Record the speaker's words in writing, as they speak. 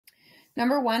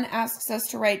Number 1 asks us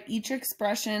to write each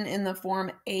expression in the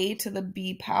form a to the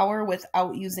b power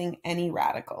without using any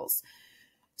radicals.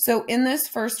 So in this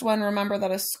first one, remember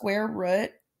that a square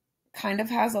root kind of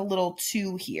has a little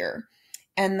 2 here,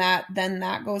 and then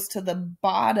that goes to the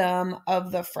bottom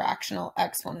of the fractional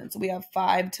exponent. So we have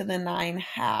 5 to the 9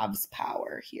 halves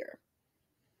power here.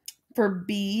 For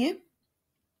b,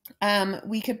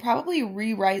 we could probably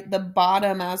rewrite the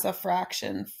bottom as a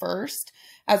fraction first,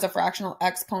 as a fractional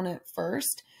exponent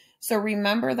first. So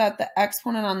remember that the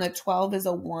exponent on the 12 is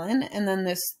a 1, and then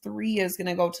this 3 is going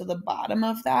to go to the bottom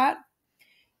of that.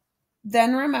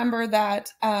 Then remember that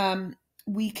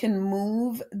we can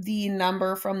move the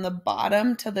number from the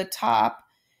bottom to the top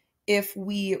if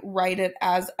we write it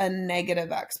as a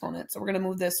negative exponent. So we're going to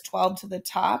move this 12 to the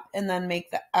top and then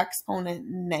make the exponent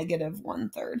negative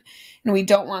 1/3. And we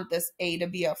don't want this a to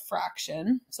be a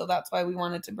fraction, so that's why we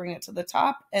wanted to bring it to the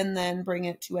top and then bring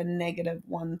it to a negative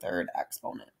 1/3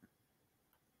 exponent.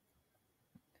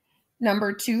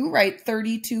 Number 2, write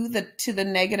 32 to the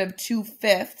negative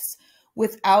 2/5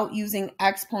 without using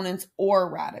exponents or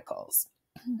radicals.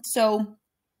 So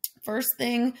first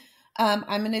thing I'm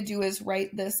going to do is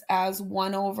write this as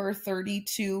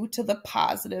 1/32 to the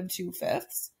positive 2/5.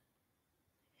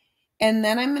 And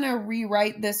then I'm going to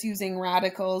rewrite this using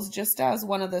radicals just as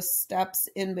one of the steps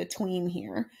in between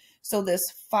here. So this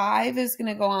 5 is going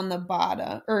to go on the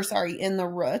bottom, in the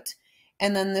root.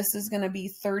 And then this is going to be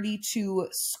 32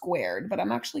 squared. But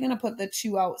I'm actually going to put the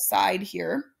 2 outside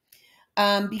here.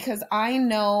 Because I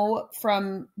know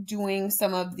from doing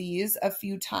some of these a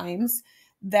few times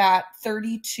that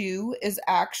 32 is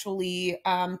actually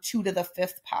 2 to the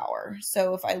 5th power.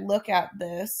 So if I look at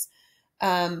this,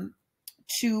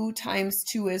 2 times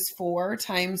 2 is 4,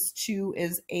 times 2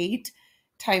 is 8,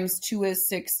 times 2 is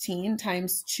 16,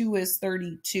 times 2 is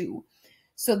 32.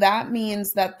 So that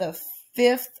means that the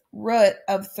 5th root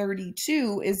of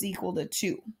 32 is equal to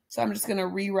 2. So I'm just going to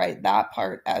rewrite that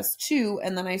part as 2,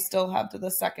 and then I still have to the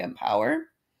 2nd power.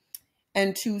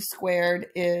 And 2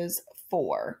 squared is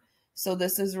 4. So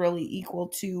this is really equal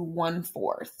to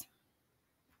 1/4.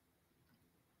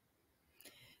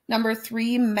 Number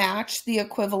 3, match the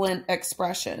equivalent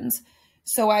expressions.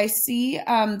 So I see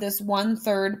this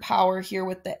 1/3 power here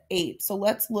with the 8. So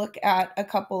let's look at a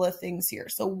couple of things here.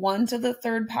 So 1 to the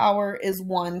 3rd power is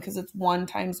 1 because it's 1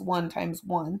 times 1 times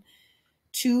 1.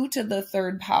 2 to the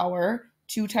 3rd power,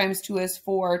 2 times 2 is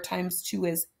 4, times 2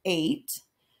 is 8.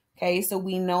 Okay, so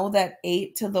we know that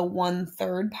 8 to the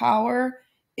 1/3 power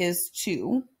is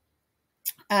 2.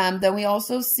 Then we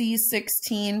also see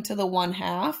 16 to the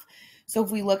 1/2. So if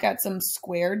we look at some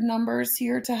squared numbers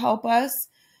here to help us,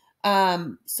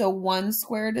 so 1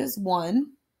 squared is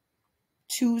 1,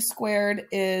 2 squared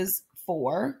is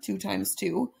 4, 2 times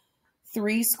 2,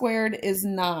 3 squared is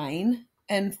 9,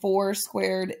 and 4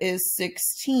 squared is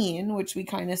 16, which we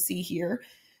kind of see here.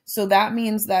 So that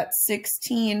means that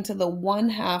 16 to the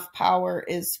 1/2 power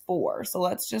is 4. So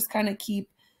let's just kind of keep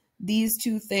these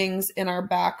two things in our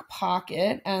back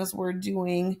pocket as we're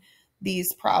doing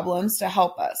these problems to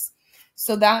help us.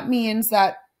 So that means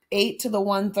that 8 to the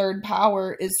 1/3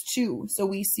 power is 2. So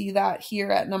we see that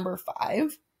here at number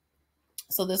 5.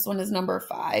 So this one is number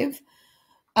 5.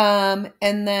 And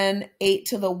then 8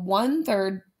 to the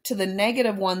 1/3 to the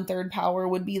negative 1/3 power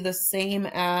would be the same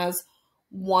as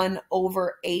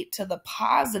 1/8 to the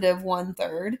positive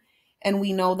 1/3. And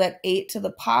we know that 8 to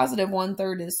the positive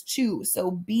 1/3 is 2.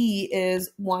 So B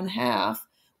is 1/2,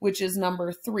 which is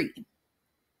number 3.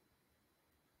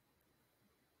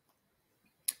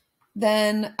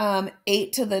 Then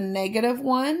 8 to the negative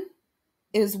 1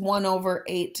 is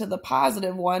 1/8 to the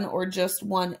positive 1, or just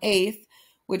 1/8,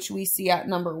 which we see at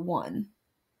number 1.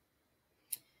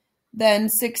 Then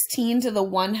 16 to the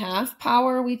 1/2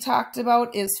 power we talked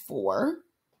about is 4.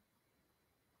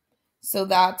 So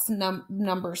that's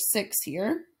number 6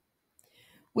 here,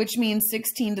 which means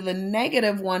 16 to the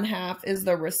negative 1/2 is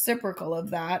the reciprocal of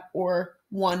that, or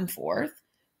 1/4,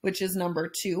 which is number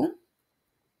 2.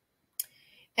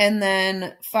 And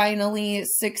then finally,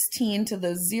 16 to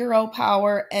the 0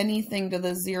 power, anything to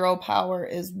the 0 power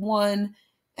is 1,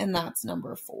 and that's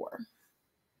number 4.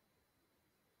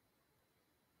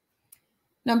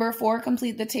 Number 4,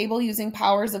 complete the table using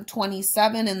powers of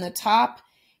 27 in the top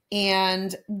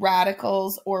and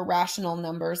radicals or rational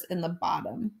numbers in the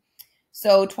bottom.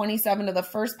 So 27 to the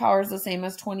 1st power is the same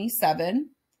as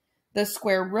 27. The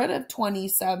square root of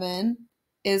 27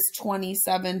 is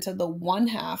 27 to the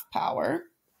 1/2 power.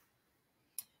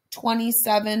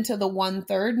 27 to the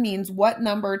 1/3 means what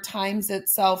number times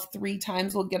itself 3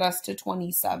 times will get us to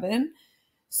 27.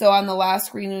 So on the last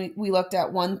screen, we looked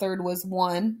at 1/3 was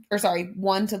 1,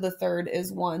 1 to the 3rd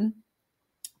is 1.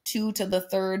 2 to the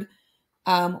third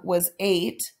was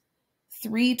 8.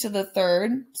 3 to the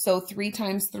third, so 3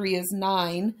 times 3 is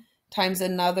 9, times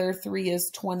another 3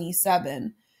 is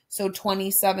 27. So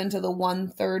 27 to the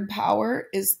 1/3 power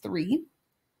is 3.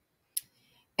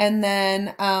 And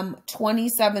then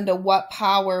 27 to what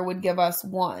power would give us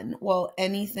 1? Well,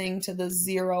 anything to the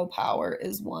 0 power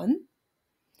is 1.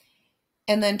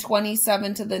 And then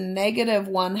 27 to the negative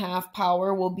 1/2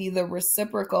 power will be the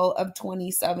reciprocal of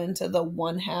 27 to the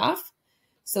 1/2.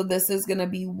 So this is going to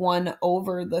be 1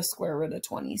 over the square root of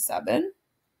 27.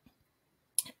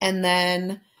 And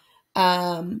then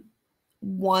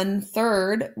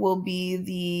 1/3 will be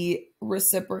the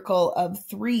reciprocal of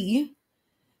 3.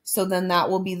 So then that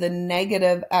will be the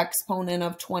negative exponent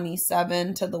of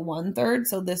 27 to the 1/3.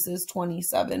 So this is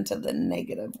 27 to the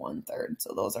negative 1/3.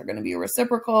 So those are going to be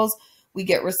reciprocals. We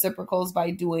get reciprocals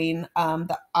by doing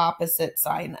the opposite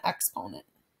sign exponent.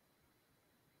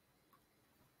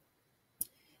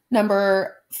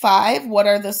 Number 5, what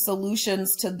are the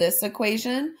solutions to this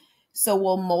equation? So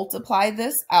we'll multiply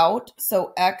this out.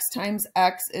 So x times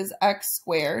x is x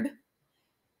squared.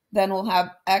 Then we'll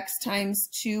have x times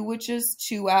 2, which is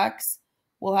 2x.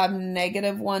 We'll have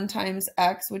negative 1 times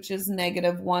x, which is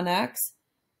negative 1x.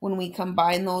 When we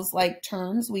combine those like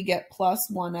terms, we get plus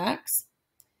 1x.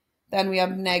 Then we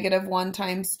have negative 1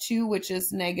 times 2, which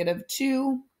is negative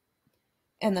 2.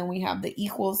 And then we have the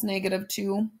equals negative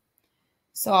 2.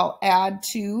 So I'll add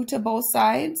 2 to both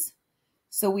sides.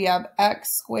 So we have x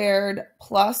squared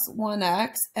plus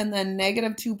 1x, and then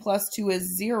negative 2 plus 2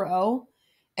 is 0,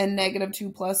 and negative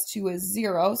 2 plus 2 is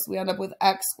 0. So we end up with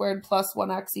x squared plus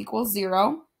 1x equals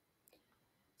 0.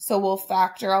 So we'll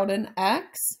factor out an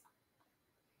x.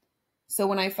 So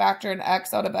when I factor an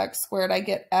x out of x squared, I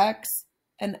get x,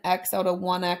 and x out of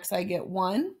 1x, I get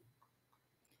 1.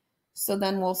 So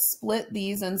then we'll split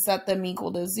these and set them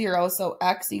equal to 0. So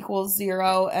x equals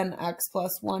 0 and x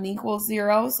plus 1 equals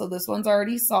 0. So this one's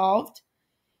already solved.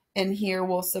 And here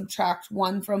we'll subtract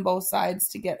 1 from both sides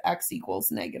to get x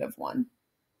equals negative 1.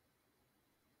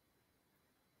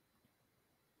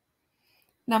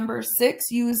 Number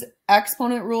 6, use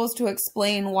exponent rules to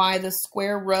explain why the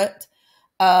square root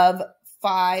of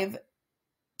 5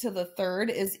 to the third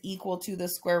is equal to the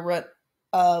square root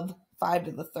of 5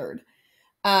 to the third.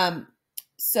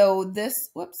 So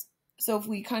if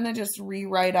we kind of just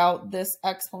rewrite out this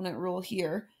exponent rule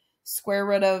here, square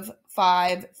root of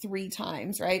 5 3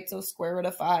 times, right? So square root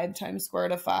of 5 times square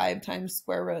root of 5 times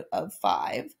square root of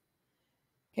 5.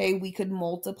 Okay, we could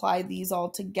multiply these all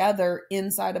together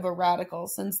inside of a radical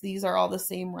since these are all the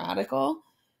same radical.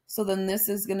 So then this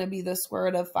is going to be the square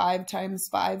root of 5 times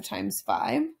 5 times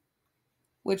 5,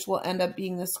 which will end up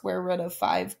being the square root of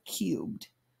 5 cubed.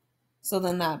 So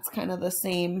then that's kind of the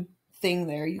same thing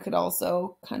there. You could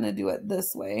also kind of do it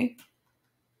this way,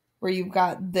 where you've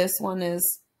got this one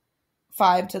is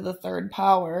 5 to the third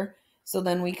power. So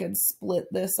then we could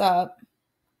split this up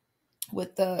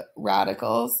with the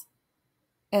radicals,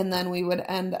 and then we would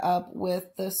end up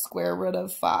with the square root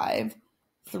of 5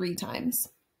 3 times.